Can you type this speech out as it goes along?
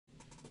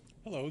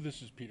Hello,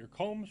 this is Peter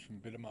Combs from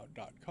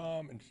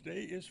BidAmount.com, and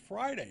today is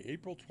Friday,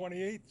 April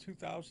 28th,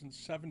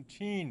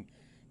 2017.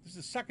 This is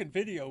the second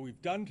video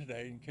we've done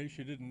today. In case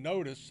you didn't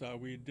notice,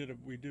 we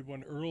did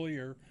one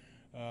earlier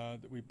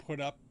that we put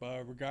up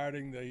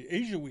regarding the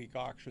Asia Week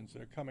auctions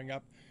that are coming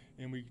up,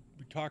 and we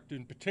talked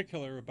in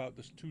particular about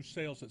the two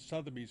sales that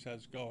Sotheby's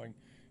has going.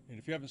 And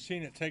if you haven't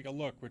seen it, take a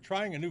look. We're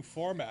trying a new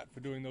format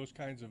for doing those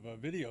kinds of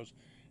videos.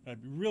 And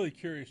I'd be really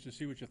curious to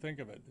see what you think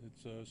of it.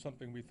 It's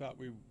something we thought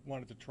we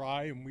wanted to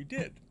try, and we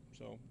did.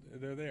 So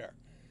they're there.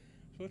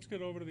 So let's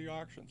get over to the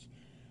auctions.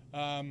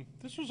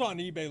 This was on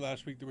eBay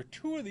last week. There were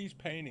two of these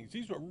paintings.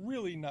 These were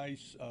really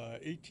nice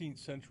 18th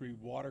century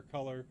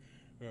watercolor,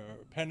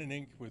 pen and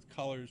ink with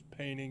colors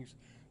paintings.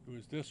 There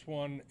was this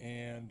one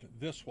and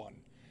this one.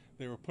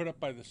 They were put up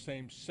by the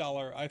same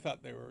seller. I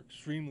thought they were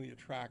extremely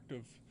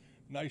attractive,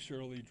 nice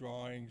early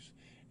drawings.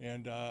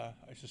 And I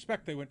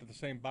suspect they went to the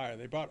same buyer.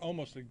 They bought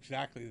almost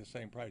exactly the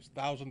same price,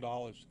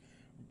 $1,000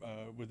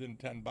 within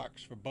 $10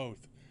 for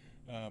both.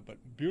 But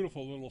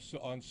beautiful little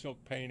on silk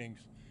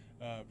paintings,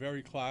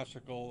 very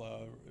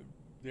classical.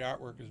 The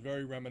artwork is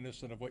very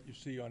reminiscent of what you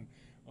see on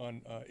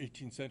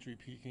 18th century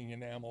Peking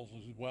enamels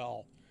as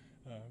well.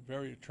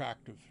 Very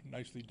attractive,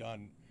 nicely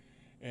done.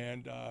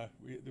 And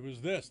there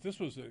was this. This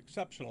was an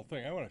exceptional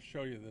thing. I want to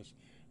show you this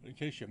in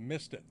case you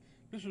missed it.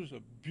 This was a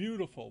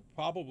beautiful,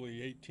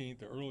 probably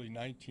 18th or early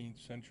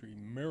 19th century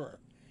mirror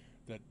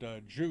that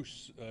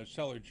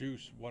Seller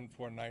Juice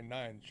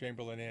 1499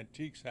 Chamberlain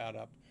Antiques had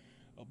up.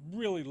 A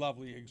really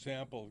lovely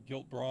example,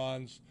 gilt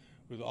bronze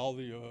with all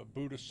the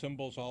Buddhist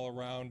symbols all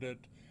around it.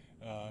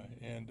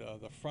 And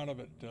the front of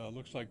it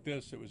looks like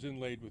this. It was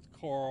inlaid with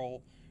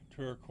coral,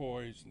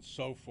 turquoise, and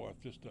so forth.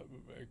 Just an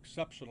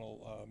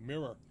exceptional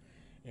mirror.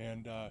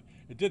 And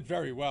it did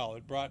very well.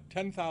 It brought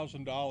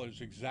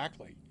 $10,000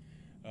 exactly.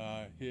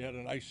 He had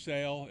a nice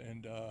sale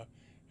and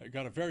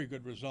got a very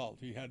good result.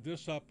 He had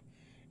this up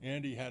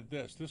and he had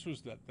this. This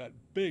was that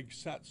big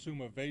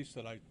Satsuma vase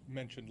that I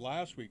mentioned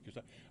last week because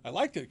I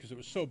liked it because it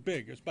was so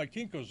big. It's by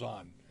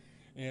Kinkozan.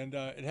 And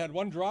it had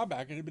one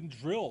drawback. It had been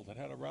drilled. It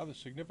had a rather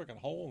significant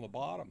hole in the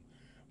bottom.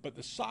 But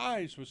the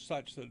size was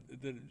such that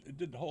it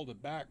didn't hold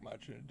it back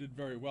much, and it did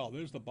very well.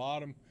 There's the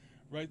bottom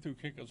right through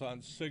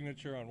Kinkozan's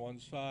signature on one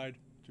side.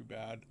 Too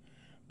bad.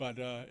 But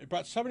it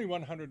brought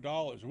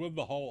 $7,100 with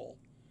the hole.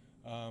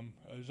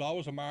 There's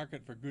always a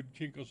market for good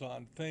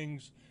Kinkozan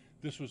things.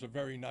 This was a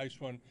very nice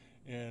one,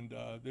 and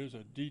there's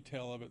a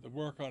detail of it. The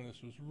work on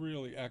this was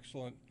really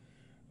excellent.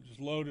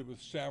 Just loaded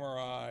with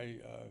samurai,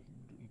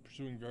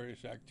 pursuing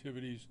various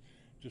activities.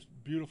 Just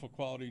beautiful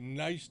quality,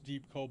 nice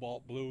deep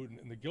cobalt blue,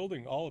 and the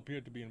gilding all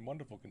appeared to be in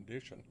wonderful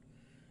condition.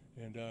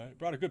 And it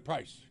brought a good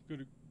price.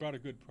 Brought a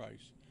good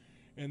price.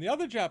 And the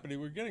other Japanese,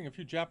 we're getting a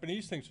few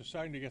Japanese things are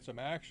starting to get some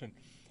action.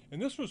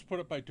 And this was put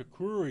up by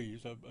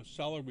Takuri's, a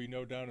seller we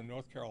know down in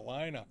North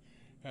Carolina,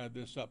 had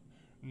this up.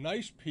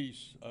 Nice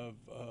piece of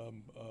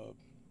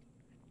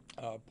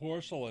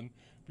porcelain,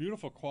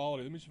 beautiful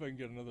quality. Let me see if I can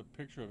get another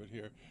picture of it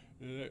here.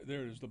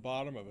 There it is, the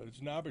bottom of it. It's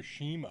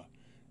Nabashima.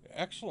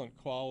 Excellent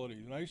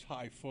quality, nice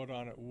high foot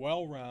on it,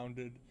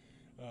 well-rounded,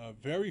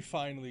 very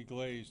finely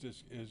glazed,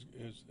 as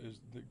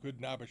the good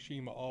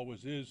Nabashima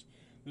always is.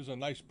 There's a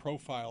nice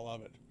profile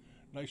of it.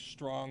 Nice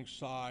strong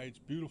sides,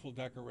 beautiful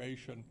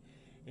decoration.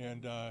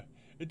 And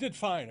it did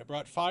fine. It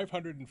brought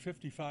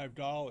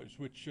 $555,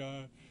 which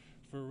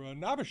for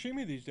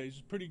Nabashima these days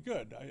is pretty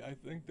good. I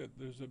think that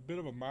there's a bit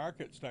of a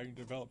market starting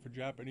to develop for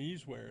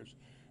Japanese wares.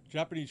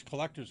 Japanese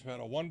collectors have had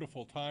a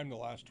wonderful time the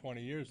last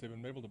 20 years. They've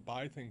been able to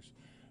buy things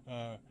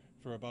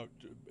for about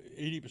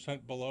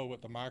 80% below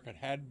what the market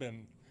had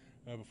been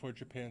before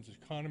Japan's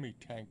economy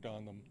tanked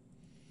on them.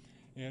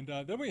 And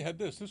then we had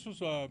this. This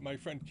was my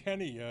friend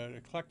Kenny,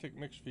 Eclectic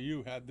Mix for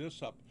You, had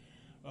this up.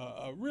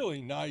 A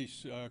really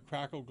nice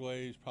crackle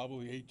glaze,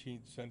 probably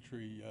 18th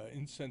century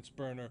incense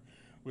burner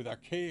with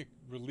archaic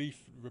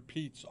relief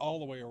repeats all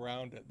the way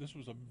around it. This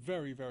was a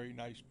very, very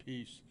nice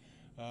piece.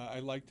 I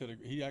liked it.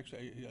 He had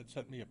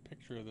sent me a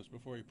picture of this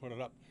before he put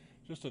it up.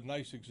 Just a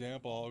nice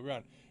example all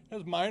around. It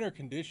has minor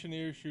condition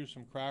issues,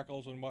 some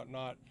crackles and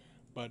whatnot,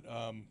 but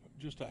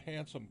just a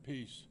handsome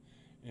piece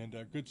and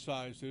good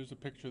size. There's a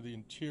picture of the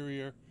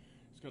interior.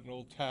 It's got an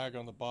old tag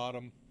on the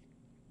bottom.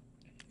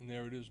 And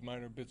there it is,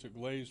 minor bits of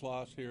glaze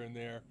loss here and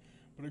there,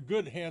 but a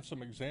good,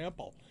 handsome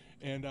example.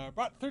 And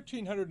about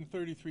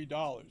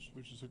 $1,333,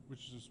 which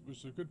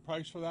was a good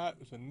price for that.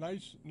 It's a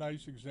nice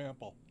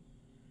example.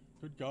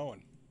 Good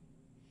going.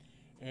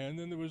 And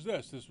then there was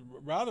this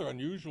rather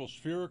unusual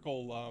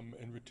spherical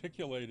and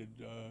reticulated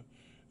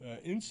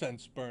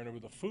incense burner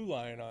with a Fu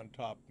line on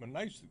top. A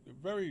nice,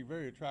 very,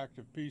 very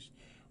attractive piece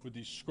with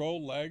these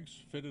scroll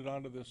legs fitted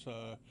onto this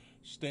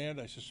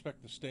stand. I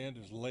suspect the stand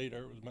is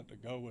later. It was meant to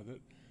go with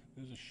it.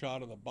 There's a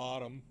shot of the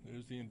bottom.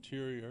 There's the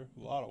interior.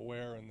 A lot of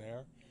wear in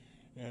there.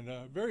 And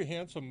a very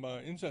handsome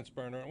incense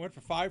burner. It went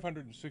for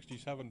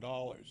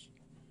 $567.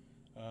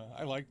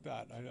 I like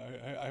that.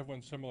 I have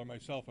one similar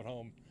myself at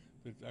home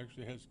that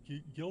actually has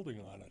gilding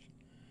on it.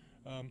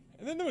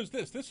 And then there was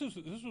this. This was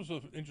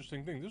an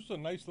interesting thing. This was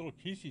a nice little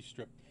kisi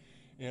strip.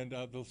 And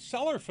the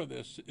seller for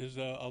this is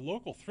a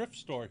local thrift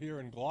store here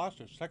in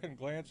Gloucester, Second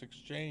Glance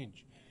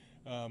Exchange.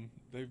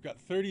 They've got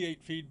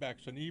 38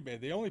 feedbacks on eBay.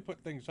 They only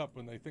put things up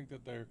when they think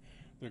that they're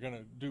going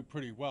to do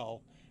pretty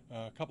well.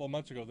 A couple of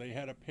months ago, they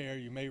had a pair,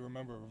 you may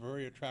remember, a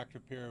very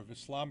attractive pair of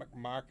Islamic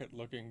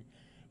market-looking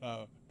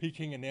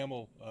Peking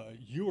enamel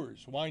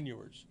ewers, wine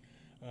ewers,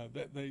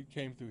 that they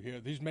came through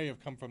here. These may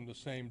have come from the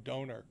same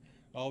donor.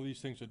 All these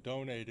things are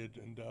donated,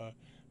 and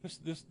this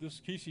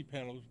Kisi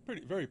panel is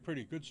very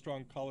pretty, good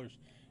strong colors.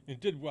 It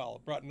did well.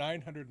 It brought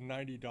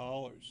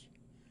 $990.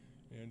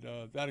 And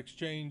that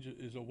exchange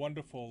is a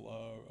wonderful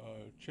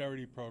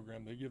charity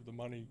program. They give the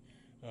money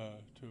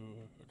to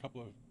a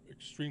couple of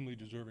extremely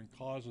deserving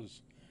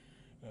causes.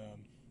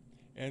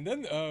 And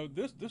then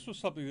this was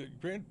something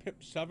that Grand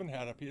Pip 7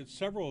 had up. He had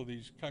several of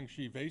these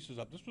Kangxi vases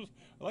up.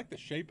 I like the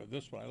shape of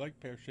this one. I like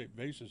pear-shaped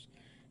vases.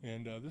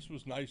 And this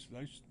was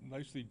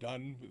nicely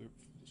done with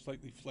a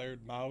slightly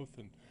flared mouth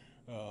and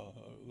a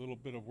little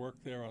bit of work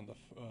there on the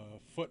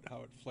foot,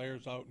 how it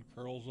flares out and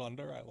curls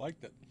under. I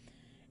liked it.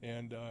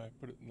 And I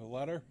put it in the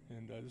letter.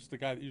 And this is the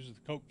guy that uses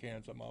the Coke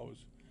cans I'm always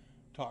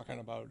talking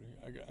about.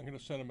 I'm going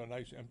to send him a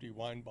nice empty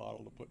wine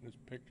bottle to put in his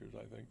pictures,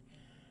 I think.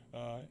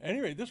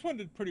 Anyway, this one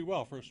did pretty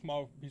well for a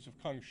small piece of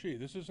Kangxi.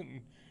 This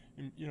isn't,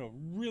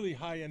 really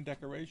high-end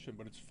decoration,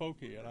 but it's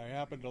folky, and I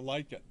happen to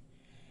like it.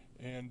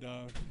 And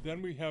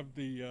then we have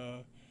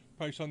the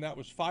price on that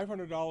was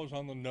 $500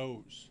 on the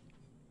nose.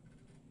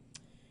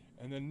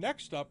 And then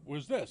next up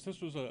was this.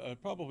 This was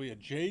probably a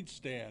jade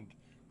stand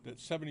that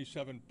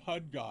 77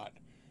 Pud got.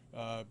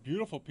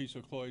 Beautiful piece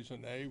of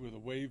cloisonne with a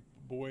wave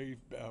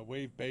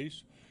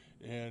base,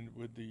 and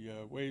with the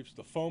waves,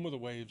 the foam of the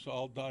waves,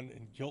 all done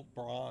in gilt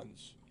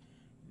bronze.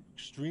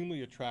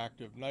 Extremely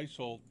attractive, nice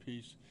old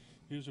piece.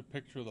 Here's a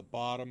picture of the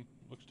bottom.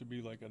 Looks to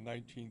be like a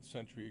 19th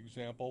century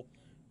example,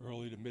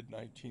 early to mid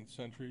 19th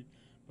century,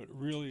 but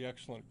really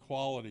excellent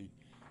quality.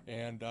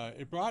 And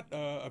it brought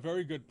a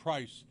very good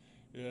price.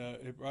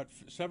 It brought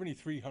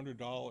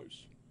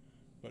 $7,300,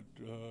 but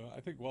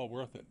I think well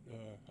worth it.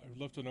 I'd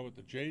love to know what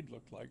the jade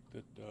looked like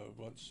that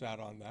once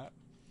sat on that.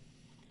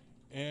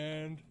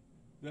 And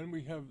then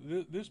we have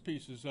this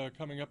piece is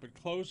coming up. It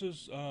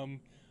closes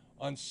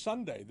on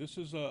Sunday. This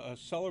is a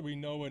seller we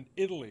know in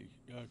Italy,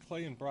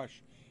 Clay and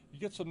Brush. You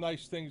get some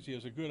nice things. He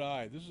has a good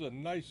eye. This is a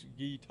nice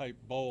ghee-type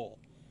bowl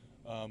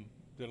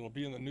that'll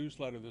be in the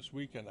newsletter this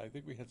weekend. I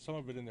think we had some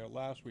of it in there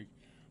last week.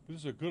 But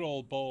this is a good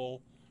old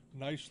bowl,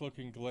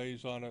 nice-looking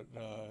glaze on it,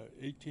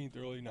 18th,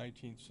 early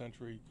 19th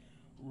century,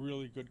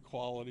 really good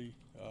quality.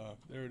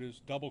 There it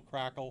is, double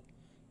crackle,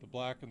 the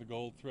black and the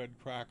gold thread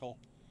crackle.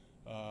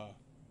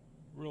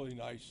 Really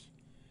nice.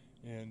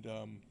 And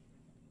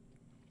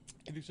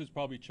I think this is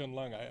probably Chen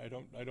Lung. I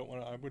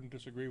wouldn't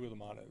disagree with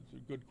him on it.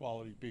 It's a good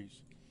quality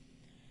piece.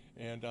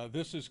 And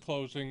this is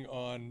closing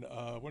on,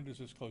 when does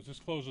this close? This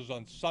closes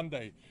on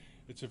Sunday.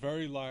 It's a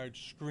very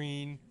large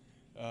screen,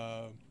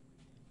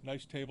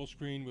 nice table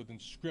screen with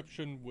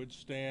inscription, wood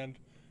stand,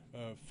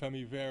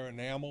 Femi-Vert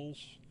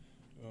enamels.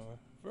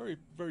 Very,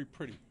 very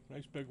pretty.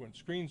 Nice big one.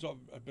 Screens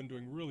have been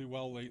doing really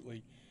well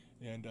lately.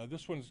 And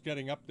this one's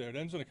getting up there. It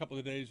ends in a couple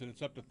of days, and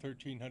it's up to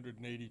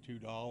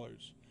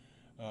 $1,382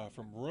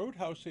 from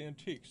Roundhouse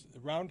Antiques.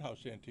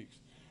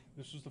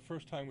 This is the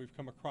first time we've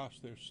come across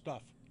their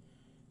stuff.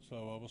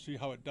 So we'll see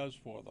how it does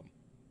for them.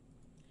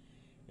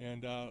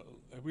 And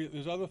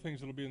there's other things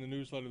that will be in the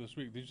newsletter this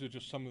week. These are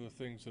just some of the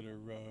things that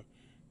are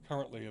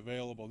currently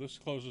available. This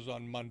closes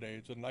on Monday.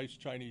 It's a nice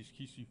Chinese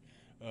Kisi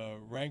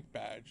rank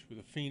badge with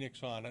a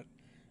phoenix on it.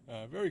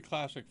 Very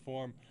classic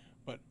form,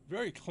 but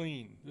very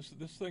clean.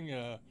 This thing,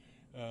 a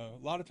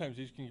lot of times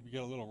these can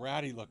get a little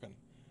ratty looking.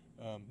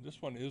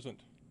 This one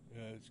isn't.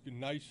 It's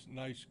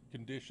nice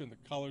condition.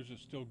 The colors are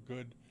still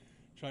good.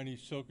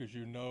 Chinese silk, as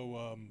you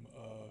know,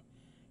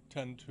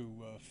 tend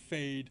to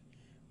fade,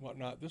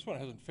 whatnot. This one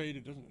hasn't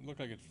faded. Doesn't look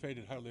like it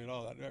faded hardly at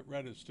all. That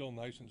red is still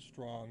nice and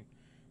strong,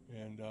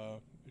 and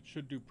it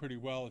should do pretty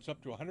well. It's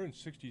up to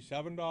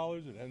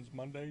 $167. It ends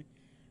Monday.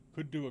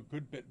 Could do a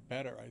good bit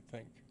better, I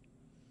think.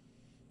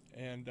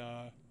 And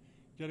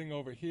getting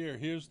over here,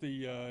 here's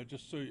the,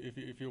 just so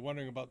if you're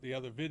wondering about the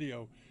other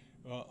video,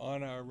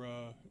 on our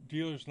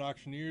Dealers and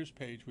Auctioneers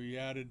page, we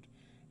added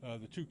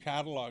the two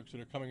catalogs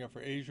that are coming up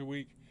for Asia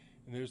Week,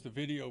 and there's the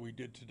video we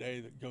did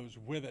today that goes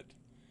with it.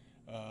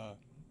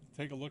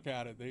 Take a look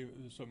at it.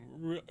 There's some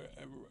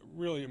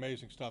really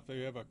amazing stuff.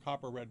 They have a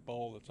copper red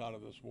bowl that's out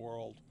of this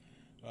world.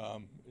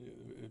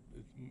 It's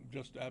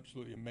just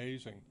absolutely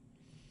amazing.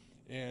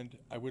 And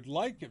I would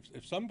like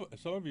if some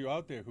of you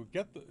out there who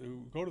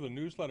go to the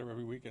newsletter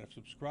every week and have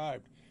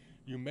subscribed,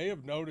 you may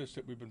have noticed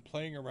that we've been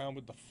playing around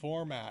with the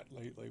format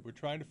lately. We're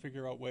trying to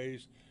figure out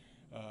ways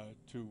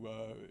to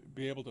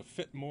be able to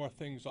fit more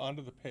things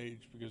onto the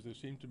page, because there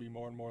seem to be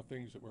more and more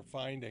things that we're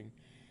finding.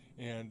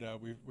 And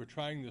we're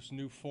trying this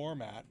new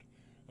format.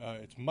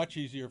 It's much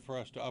easier for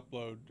us to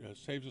upload,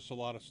 saves us a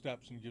lot of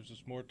steps, and gives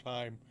us more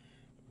time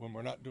when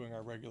we're not doing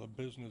our regular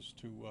business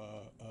to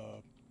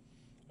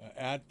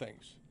add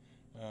things.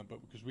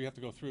 But because we have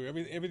to go through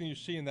everything you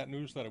see in that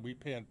newsletter, we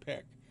pan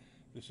pick.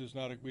 This is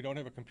not we don't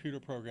have a computer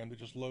program that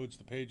just loads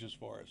the pages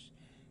for us.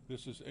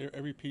 This is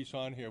every piece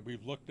on here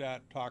we've looked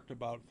at, talked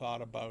about,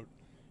 thought about,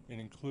 and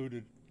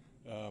included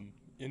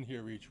in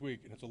here each week,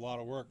 and it's a lot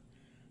of work.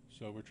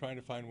 So we're trying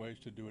to find ways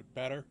to do it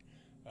better,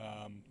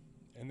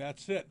 and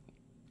that's it.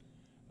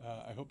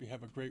 I hope you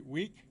have a great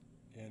week,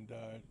 and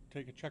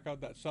check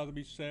out that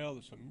Sotheby's sale.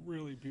 There's some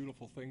really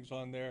beautiful things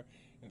on there,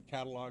 and the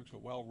catalogs are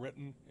well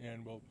written.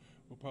 And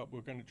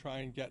we're going to try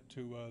and get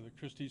to the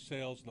Christie's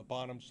sales and the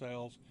Bonham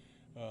sales,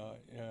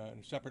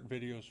 and separate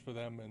videos for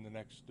them in the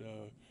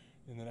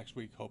next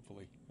week,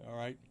 hopefully. All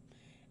right,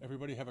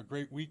 everybody have a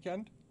great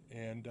weekend,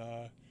 and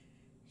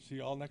see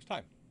you all next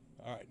time.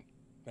 All right,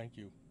 thank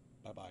you.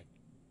 Bye bye.